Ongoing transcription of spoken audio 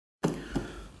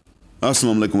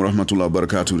Assalamu alaikum wa rahmatullahi wa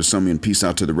barakatuh to some of you, and peace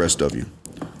out to the rest of you.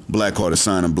 Black Heart is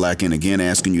sign, I'm Black in again,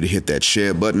 asking you to hit that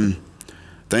share button.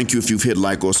 Thank you if you've hit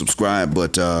like or subscribe,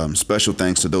 but special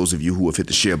thanks to those of you who have hit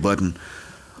the share button.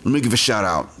 Let me give a shout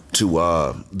out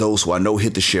to those who I know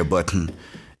hit the share button,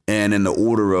 and in the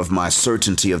order of my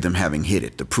certainty of them having hit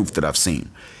it, the proof that I've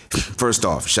seen. First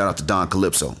off, shout out to Don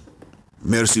Calypso.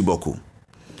 Merci beaucoup.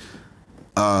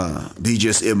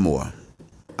 BJS Ibmore.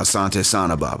 Asante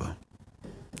Sana Baba.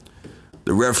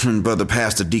 The Reverend Brother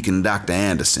Pastor Deacon Dr.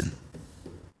 Anderson.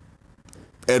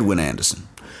 Edwin Anderson.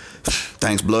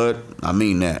 Thanks, blood. I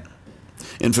mean that.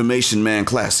 Information Man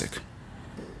Classic.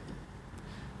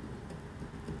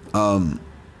 Imam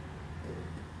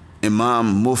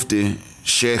Mufti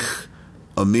Sheikh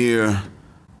Amir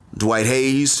Dwight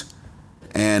Hayes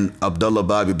and Abdullah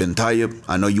Bobby bin Tayyib.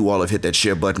 I know you all have hit that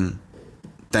share button.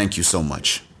 Thank you so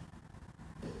much.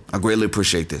 I greatly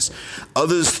appreciate this.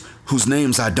 Others whose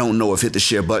names I don't know have hit the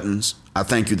share buttons. I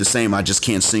thank you the same. I just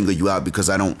can't single you out because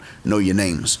I don't know your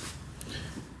names.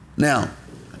 Now,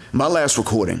 my last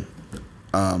recording,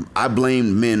 I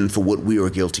blamed men for what we are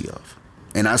guilty of.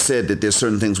 And I said that there's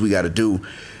certain things we got to do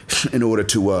in order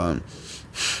to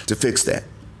fix that.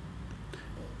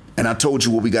 And I told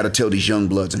you what we got to tell these young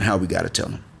bloods and how we got to tell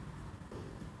them.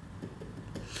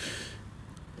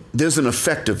 There's an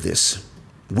effect of this.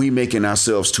 We making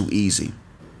ourselves too easy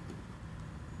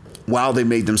while they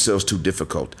made themselves too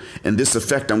difficult. And this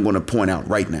effect I'm going to point out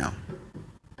right now.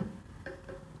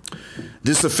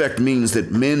 This effect means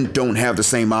that men don't have the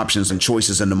same options and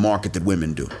choices in the market that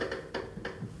women do.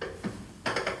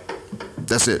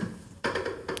 That's it.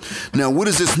 Now, what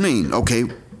does this mean? Okay,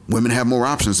 women have more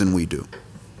options than we do.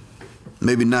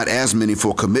 Maybe not as many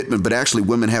for commitment, but actually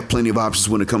women have plenty of options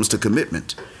when it comes to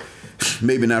commitment.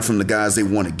 Maybe not from the guys they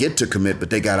want to get to commit, but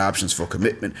they got options for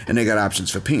commitment and they got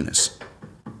options for penis.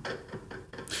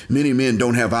 Many men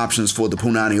don't have options for the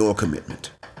punani or commitment.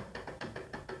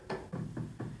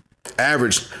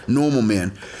 Average, normal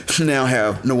men now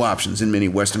have no options in many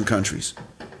Western countries.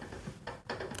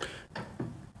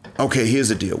 Okay, here's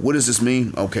the deal. What does this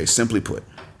mean? Okay, simply put.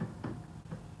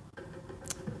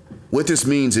 What this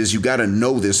means is you got to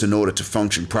know this in order to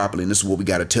function properly, and this is what we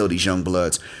got to tell these young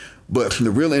bloods. But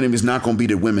the real enemy is not going to be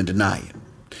that women deny it.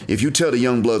 If you tell the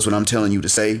young bloods what I'm telling you to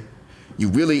say, you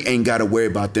really ain't got to worry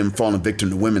about them falling victim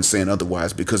to women saying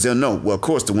otherwise, because they'll know, well, of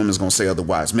course the woman's going to say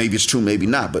otherwise. Maybe it's true, maybe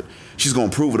not, but she's going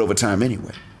to prove it over time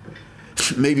anyway.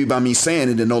 Maybe by me saying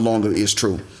it, it no longer is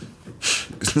true.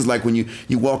 It's like when you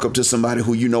walk up to somebody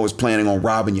who you know is planning on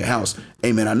robbing your house.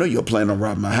 Hey, man, I know you're planning on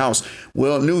robbing my house.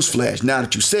 Well, newsflash, now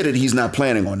that you said it, he's not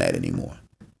planning on that anymore.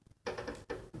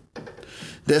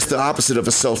 That's the opposite of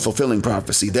a self-fulfilling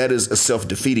prophecy. That is a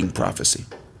self-defeating prophecy.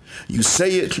 You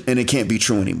say it and it can't be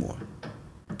true anymore.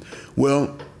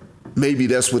 Well, maybe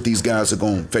that's what these guys are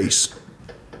going to face.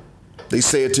 They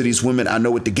say it to these women, I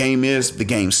know what the game is, the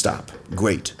game stop.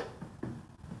 Great.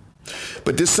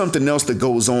 But there's something else that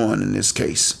goes on in this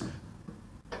case.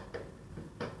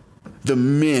 The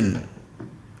men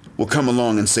will come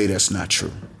along and say that's not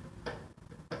true.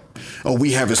 Oh,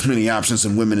 we have as many options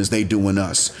in women as they do in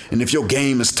us. And if your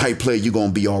game is tight play, you're going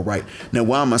to be all right. Now,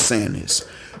 why am I saying this?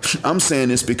 I'm saying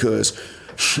this because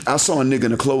I saw a nigga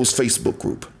in a closed Facebook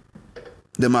group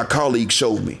that my colleague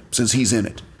showed me, since he's in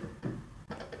it.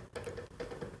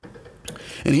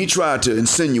 And he tried to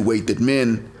insinuate that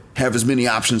men have as many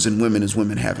options in women as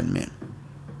women have in men.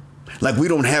 Like we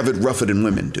don't have it rougher than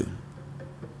women do.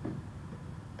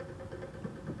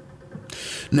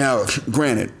 Now,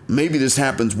 granted, maybe this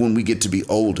happens when we get to be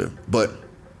older, but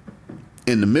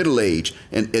in the middle age,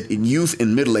 and in youth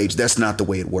and middle age, that's not the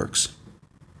way it works.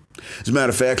 As a matter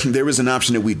of fact, there is an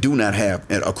option that we do not have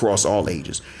across all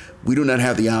ages. We do not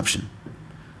have the option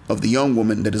of the young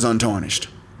woman that is untarnished.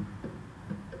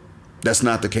 That's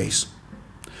not the case.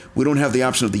 We don't have the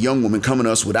option of the young woman coming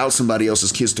to us without somebody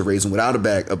else's kids to raise and without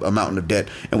a mountain of debt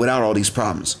and without all these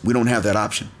problems. We don't have that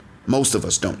option. Most of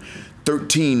us don't.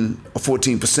 13 or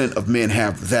 14% of men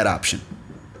have that option.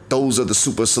 Those are the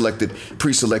super selected,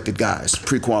 pre-selected guys,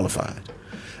 pre-qualified.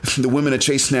 The women are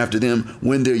chasing after them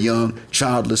when they're young,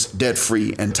 childless,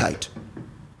 debt-free, and tight.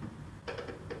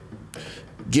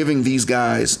 Giving these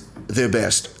guys their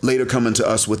best, later coming to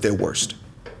us with their worst.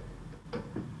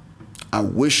 I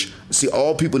wish, see,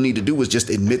 all people need to do is just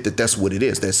admit that that's what it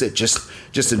is. That's it.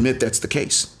 Just admit that's the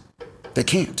case. They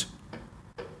can't.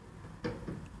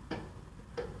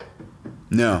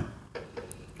 Now,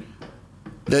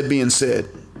 that being said,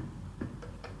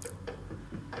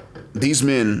 these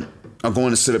men are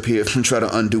going to sit up here and try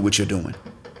to undo what you're doing.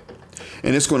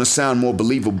 And it's going to sound more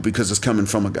believable because it's coming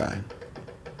from a guy.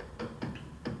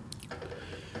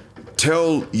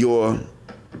 Tell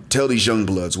these young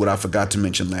bloods what I forgot to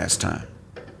mention last time.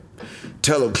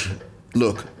 Tell them,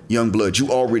 look, young blood, you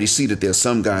already see that there's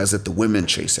some guys that the women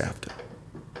chase after.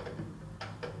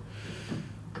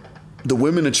 The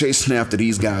women are chasing after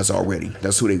these guys already.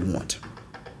 That's who they want.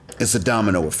 It's a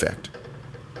domino effect.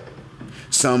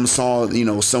 Some saw,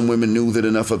 some women knew that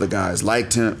enough other guys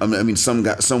liked him.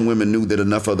 Some women knew that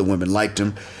enough other women liked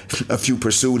him. A few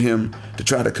pursued him to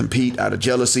try to compete out of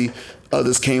jealousy.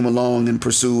 Others came along and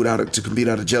pursued to compete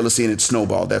out of jealousy, and it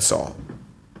snowballed. That's all.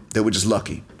 They were just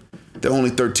lucky. They're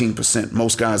only 13%.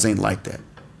 Most guys ain't like that.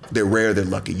 They're rare. They're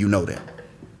lucky. You know that.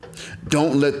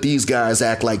 Don't let these guys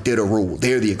act like they're the rule.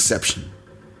 They're the exception.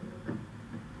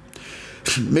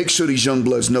 Make sure these young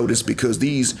bloods know this, because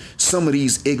some of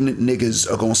these ignorant niggas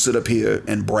are going to sit up here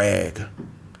and brag.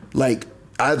 Like,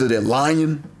 either they're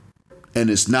lying, and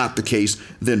it's not the case.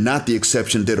 They're not the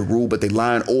exception. They're the rule, but they're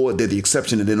lying, or they're the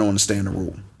exception and they don't understand the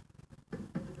rule.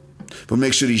 But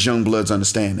make sure these young bloods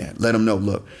understand that. Let them know,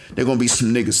 look, there going to be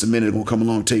some niggas some minute going to come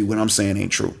along and tell you what I'm saying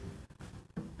ain't true.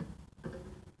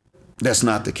 That's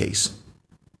not the case.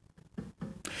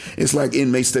 It's like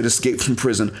inmates that escape from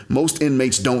prison. Most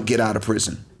inmates don't get out of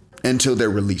prison until they're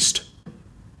released.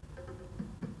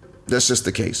 That's just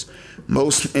the case.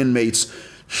 Most inmates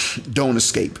don't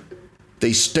escape.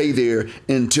 They stay there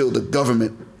until the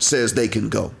government says they can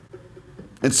go.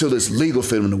 Until it's legal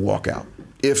for them to walk out,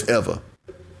 if ever.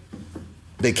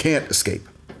 They can't escape.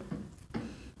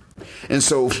 And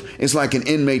so it's like an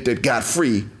inmate that got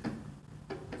free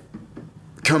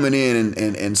coming in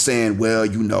and saying, well,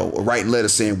 or writing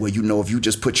letters saying, well, if you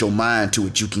just put your mind to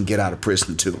it, you can get out of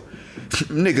prison too.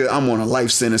 Nigga, I'm on a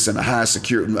life sentence in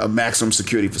a maximum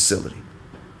security facility.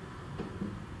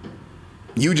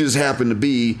 You just happen to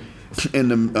be in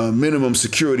the minimum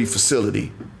security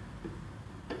facility.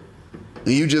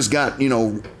 And you just got,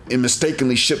 and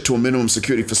mistakenly shipped to a minimum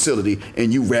security facility,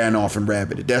 and you ran off and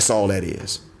rabbited. That's all that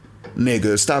is.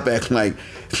 Nigga, stop acting like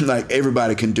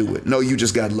everybody can do it. No, you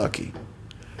just got lucky.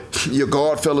 Your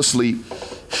guard fell asleep.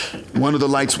 One of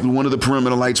the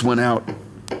perimeter lights went out.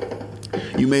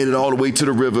 You made it all the way to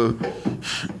the river,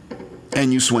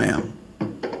 and you swam.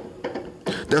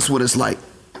 That's what it's like.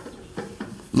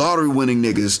 Lottery winning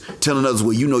niggas telling others,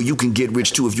 well, you can get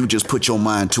rich too if you just put your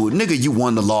mind to it. Nigga, you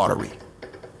won the lottery.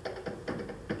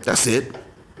 That's it.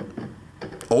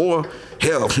 Or,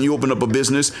 hell, you opened up a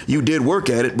business, you did work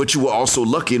at it, but you were also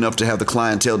lucky enough to have the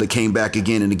clientele that came back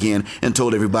again and again and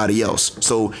told everybody else.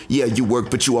 So, yeah, you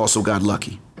worked, but you also got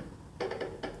lucky.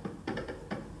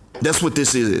 That's what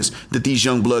this is that these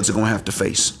young bloods are going to have to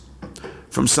face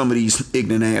from some of these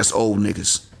ignorant ass old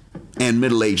niggas and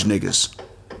middle-aged niggas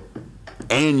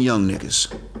and young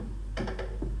niggas.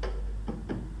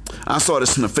 I saw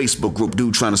this in a Facebook group,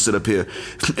 dude trying to sit up here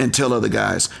and tell other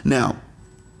guys. Now,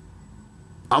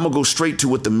 I'm going to go straight to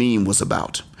what the meme was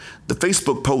about. The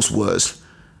Facebook post was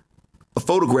a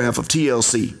photograph of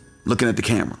TLC looking at the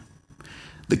camera.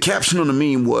 The caption on the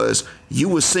meme was, you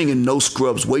were singing No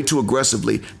Scrubs way too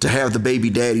aggressively to have the baby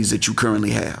daddies that you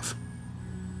currently have.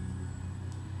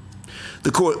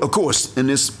 Of course, in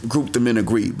this group, the men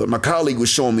agreed, but my colleague was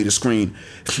showing me the screen,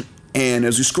 and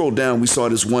as we scrolled down, we saw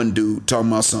this one dude talking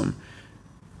about something.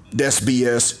 That's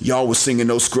BS. Y'all was singing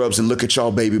No Scrubs and look at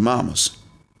y'all baby mamas.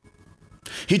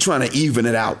 He trying to even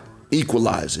it out,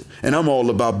 equalize it. And I'm all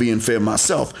about being fair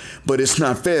myself, but it's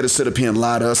not fair to sit up here and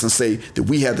lie to us and say that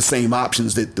we had the same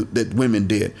options that women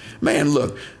did. Man,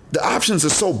 look, the options are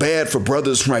so bad for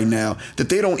brothers right now that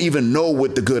they don't even know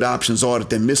what the good options are that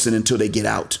they're missing until they get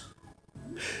out.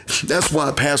 That's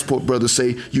why passport brothers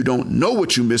say you don't know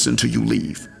what you miss until you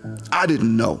leave. I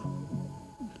didn't know.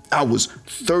 I was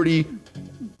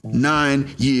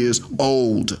 39 years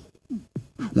old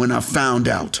when I found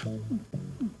out.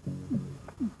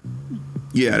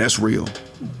 Yeah, that's real.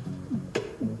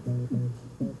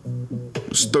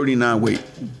 It's 39, wait.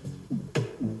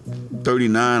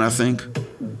 39, I think.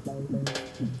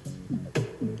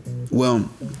 Well,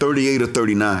 38 or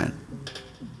 39.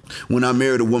 When I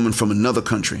married a woman from another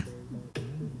country.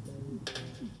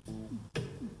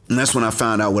 And that's when I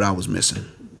found out what I was missing.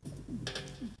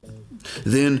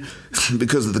 Then,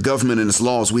 because of the government and its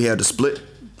laws, we had to split.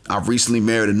 I recently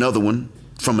married another one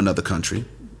from another country.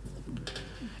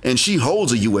 And she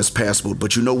holds a U.S. passport,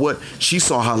 but you know what? She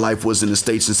saw how life was in the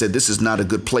States and said, this is not a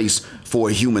good place for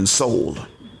a human soul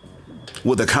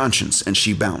with a conscience, and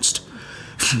she bounced.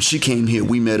 She came here,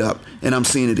 we met up, and I'm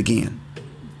seeing it again.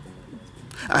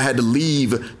 I had to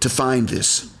leave to find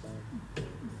this.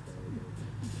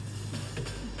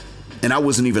 And I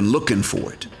wasn't even looking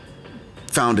for it.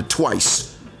 Found it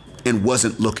twice and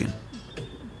wasn't looking.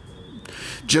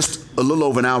 Just a little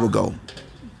over an hour ago,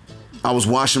 I was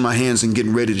washing my hands and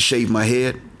getting ready to shave my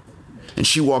head. And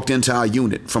she walked into our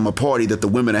unit from a party that the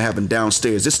women are having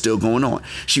downstairs. It's still going on.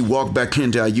 She walked back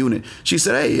into our unit. She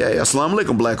said, hey, assalamu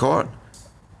alaikum, Blackheart.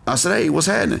 I said, hey, what's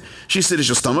happening? She said, is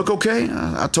your stomach okay?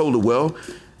 I told her, well,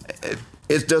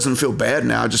 it doesn't feel bad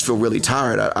now. I just feel really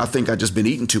tired. I think I just been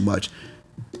eating too much.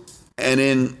 And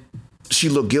then she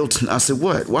looked guilty. I said,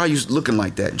 what? Why are you looking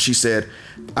like that? And she said,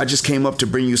 I just came up to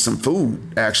bring you some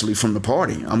food, actually, from the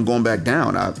party. I'm going back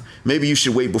down. Maybe you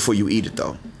should wait before you eat it,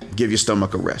 though. Give your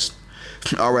stomach a rest.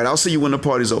 All right, I'll see you when the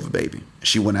party's over, baby.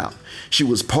 She went out. She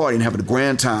was partying, having a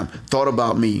grand time, thought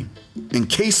about me. In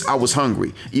case I was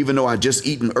hungry, even though I just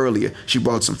eaten earlier, she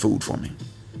brought some food for me.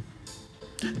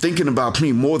 Thinking about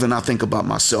me more than I think about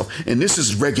myself. And this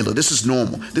is regular, this is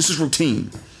normal, this is routine.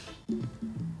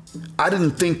 I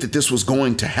didn't think that this was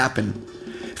going to happen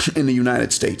in the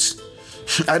United States.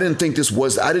 I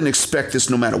didn't expect this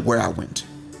no matter where I went.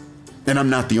 And I'm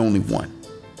not the only one.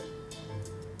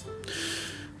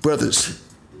 Brothers,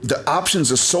 the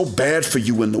options are so bad for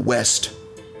you in the West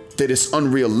that it's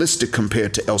unrealistic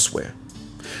compared to elsewhere.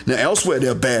 Now, elsewhere, there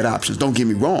are bad options, don't get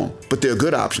me wrong, but there are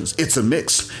good options. It's a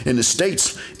mix. In the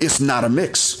States, it's not a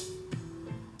mix.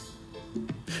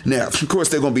 Now, of course,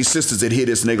 there are going to be sisters that hear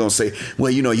this and they're going to say, well,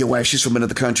 you know, your wife, she's from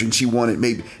another country and she wanted,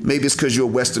 maybe it's because you're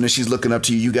a Westerner, she's looking up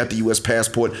to you, you got the U.S.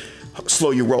 passport. Slow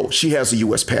your roll. She has a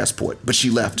U.S. passport, but she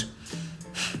left.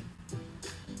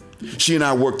 She and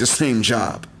I work the same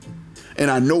job. And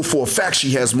I know for a fact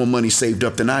she has more money saved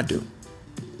up than I do.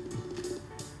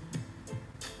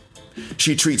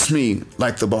 She treats me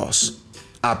like the boss.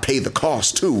 I pay the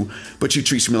cost too, but she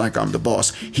treats me like I'm the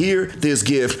boss. Here, there's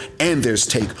give and there's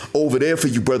take. Over there for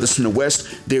you brothers in the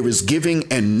West, there is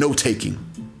giving and no taking.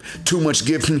 Too much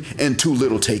giving and too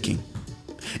little taking.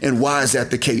 And why is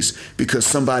that the case? Because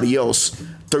somebody else,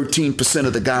 13%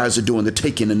 of the guys are doing the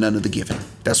taking and none of the giving.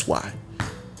 That's why.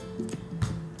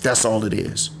 That's all it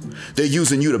is. They're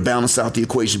using you to balance out the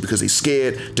equation because they're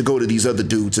scared to go to these other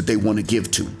dudes that they want to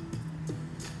give to.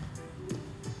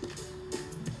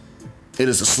 It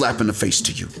is a slap in the face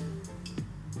to you.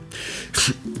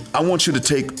 I want you to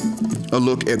take a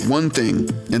look at one thing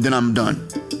and then I'm done.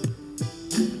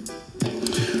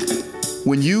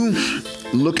 When you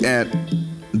look at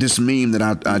this meme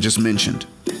that I just mentioned,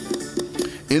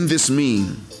 in this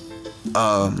meme,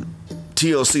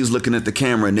 TLC is looking at the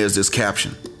camera and there's this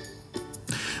caption.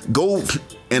 Go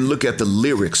and look at the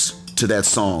lyrics to that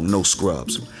song, No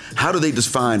Scrubs. How do they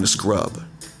define a scrub?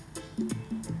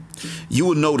 You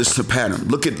will notice the pattern.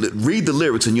 Read the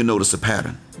lyrics and you'll notice a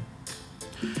pattern.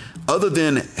 Other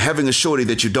than having a shorty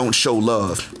that you don't show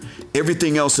love,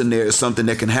 everything else in there is something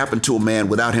that can happen to a man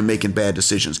without him making bad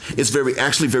decisions. It's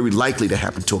actually very likely to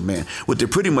happen to a man. What they're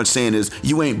pretty much saying is,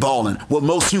 you ain't balling. Well,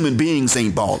 most human beings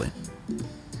ain't balling.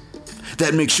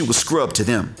 That makes you a scrub to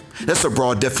them. That's a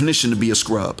broad definition to be a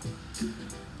scrub.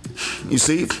 You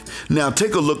see? Now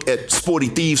take a look at Sporty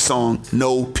Thiev's song,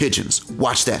 No Pigeons.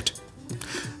 Watch that.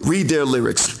 Read their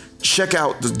lyrics. Check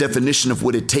out the definition of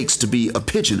what it takes to be a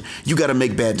pigeon. You got to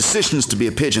make bad decisions to be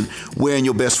a pigeon. Wearing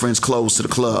your best friend's clothes to the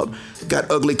club.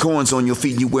 Got ugly corns on your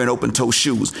feet and you wearing open-toe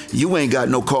shoes. You ain't got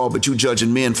no car, but you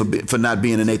judging men for not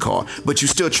being in a car. But you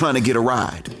still trying to get a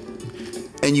ride.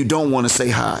 And you don't want to say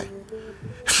hi.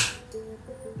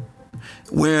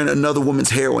 Wearing another woman's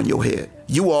hair on your head.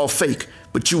 You all fake,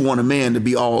 but you want a man to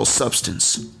be all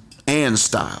substance and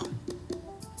style.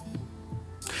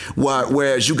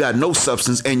 Whereas you got no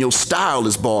substance and your style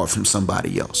is borrowed from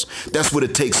somebody else. That's what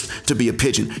it takes to be a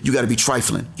pigeon. You got to be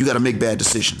trifling. You got to make bad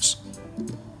decisions.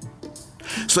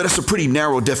 So that's a pretty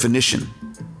narrow definition.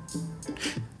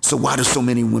 So why do so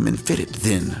many women fit it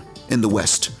then in the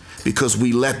West? Because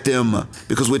we let them,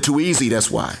 because we're too easy, that's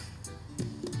why.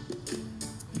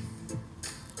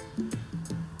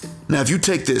 Now, if you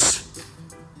take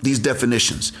these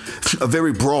definitions, a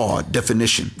very broad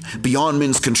definition, beyond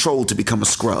men's control to become a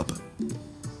scrub,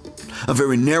 a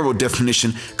very narrow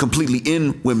definition, completely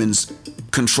in women's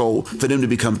control for them to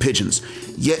become pigeons,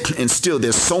 yet and still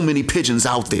there's so many pigeons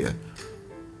out there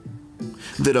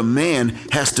that a man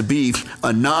has to be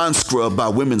a non-scrub by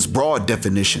women's broad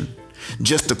definition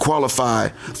just to qualify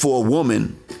for a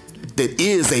woman that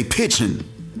is a pigeon,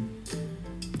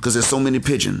 because there's so many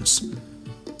pigeons.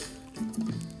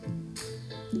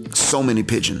 So many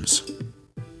pigeons.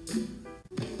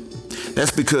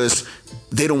 That's because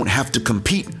they don't have to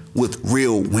compete with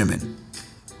real women.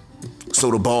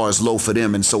 So the bar is low for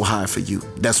them and so high for you.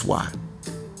 That's why.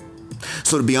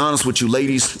 So to be honest with you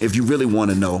ladies, if you really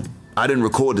want to know, I didn't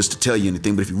record this to tell you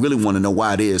anything, but if you really want to know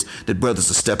why it is that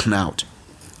brothers are stepping out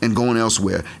and going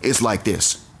elsewhere, it's like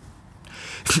this.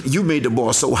 You made the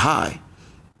bar so high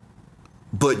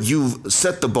but you've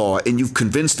set the bar and you've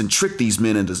convinced and tricked these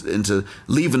men into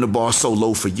leaving the bar so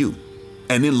low for you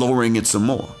and then lowering it some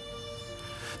more,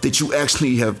 that you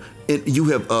actually have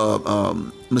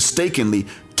mistakenly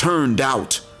turned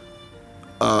out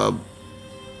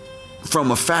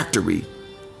from a factory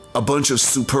a bunch of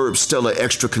superb, stellar,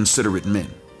 extra considerate men.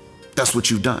 That's what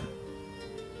you've done.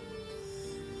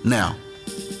 Now,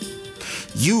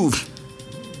 you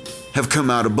have come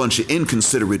out a bunch of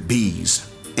inconsiderate bees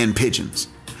and pigeons,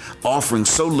 offering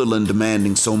so little and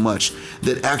demanding so much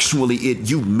that actually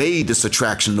you made this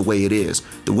attraction the way it is.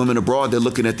 The women abroad, they're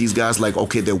looking at these guys like,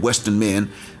 okay, they're Western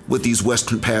men with these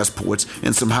Western passports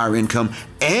and some higher income,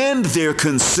 and they're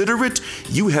considerate.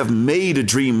 You have made a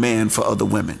dream man for other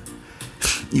women.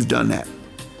 You've done that.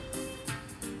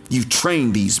 You've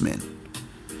trained these men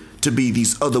to be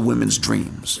these other women's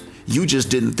dreams. You just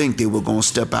didn't think they were going to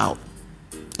step out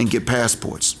and get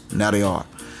passports. Now they are.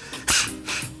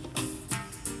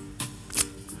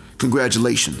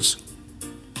 Congratulations.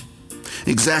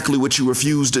 Exactly what you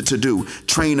refused to do.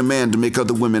 Train a man to make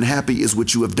other women happy is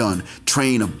what you have done.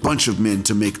 Train a bunch of men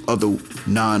to make other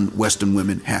non-Western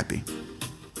women happy.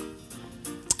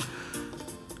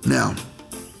 Now,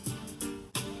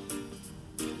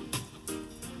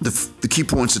 the key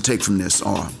points to take from this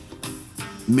are: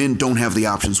 men don't have the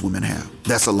options women have.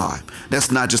 That's a lie.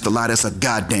 That's not just a lie, that's a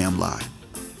goddamn lie.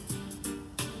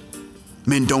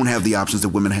 Men don't have the options that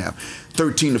women have.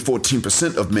 13 to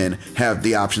 14% of men have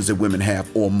the options that women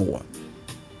have or more.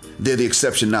 They're the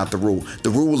exception, not the rule. The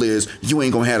rule is you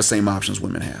ain't gonna have the same options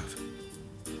women have.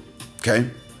 Okay?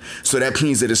 So that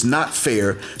means that it's not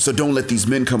fair. So don't let these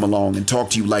men come along and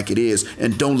talk to you like it is.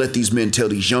 And don't let these men tell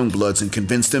these young bloods and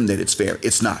convince them that it's fair.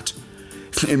 It's not.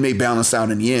 It may balance out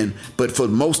in the end, but for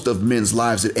most of men's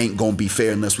lives, it ain't gonna be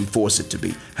fair unless we force it to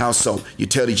be. How so? You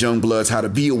tell these young bloods how to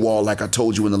be a wall, like I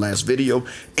told you in the last video,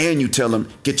 and you tell them,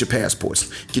 get your passports.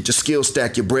 Get your skills,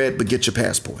 stack your bread, but get your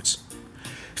passports.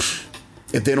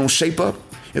 If they don't shape up,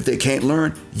 if they can't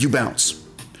learn, you bounce.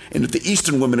 And if the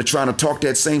Eastern women are trying to talk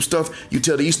that same stuff, you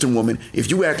tell the Eastern woman,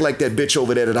 if you act like that bitch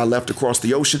over there that I left across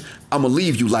the ocean, I'ma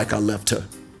leave you like I left her.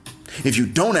 If you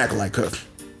don't act like her,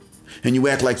 and you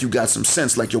act like you got some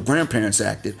sense like your grandparents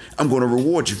acted, I'm going to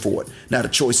reward you for it. Now the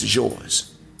choice is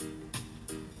yours.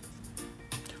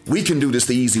 We can do this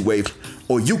the easy way,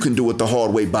 or you can do it the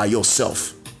hard way by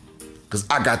yourself. Because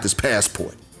I got this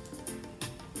passport.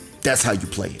 That's how you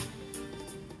play it.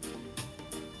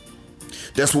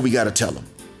 That's what we got to tell them.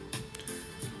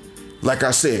 Like I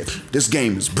said, this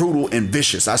game is brutal and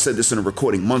vicious. I said this in a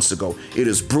recording months ago. It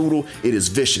is brutal, it is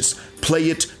vicious. Play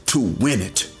it to win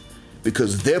it.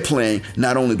 Because they're playing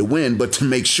not only to win, but to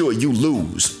make sure you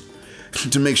lose.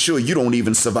 To make sure you don't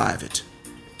even survive it.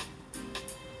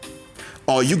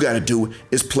 All you got to do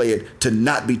is play it to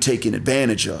not be taken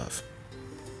advantage of.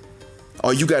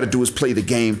 All you got to do is play the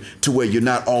game to where you're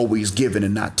not always given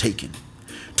and not taken.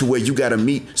 To where you got to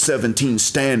meet 17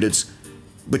 standards,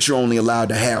 but you're only allowed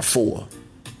to have 4.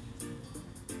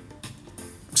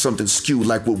 Something skewed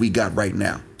like what we got right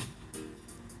now.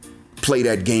 Play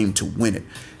that game to win it.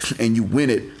 And you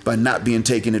win it by not being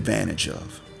taken advantage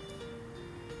of.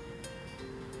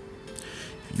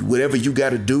 Whatever you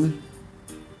got to do,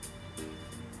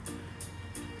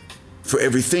 for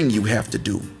everything you have to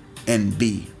do and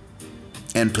be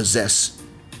and possess,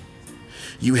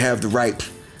 you have the right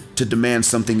to demand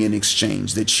something in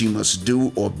exchange that she must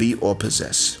do or be or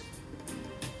possess.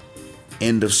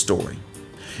 End of story.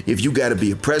 If you got to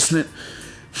be a president,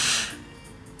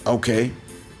 okay,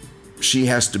 she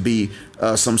has to be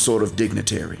some sort of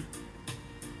dignitary.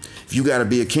 If you got to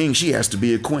be a king, she has to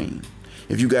be a queen.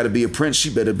 If you got to be a prince, she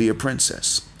better be a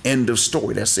princess. End of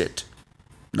story. That's it.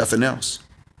 Nothing else.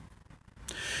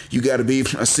 You got to be a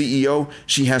CEO,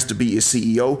 she has to be a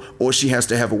CEO, or she has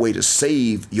to have a way to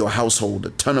save your household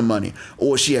a ton of money,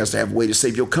 or she has to have a way to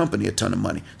save your company a ton of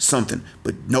money. Something.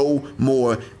 But no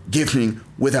more giving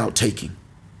without taking.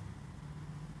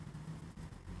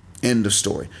 End of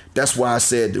story. That's why I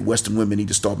said that Western women need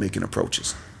to start making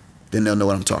approaches. Then they'll know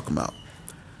what I'm talking about.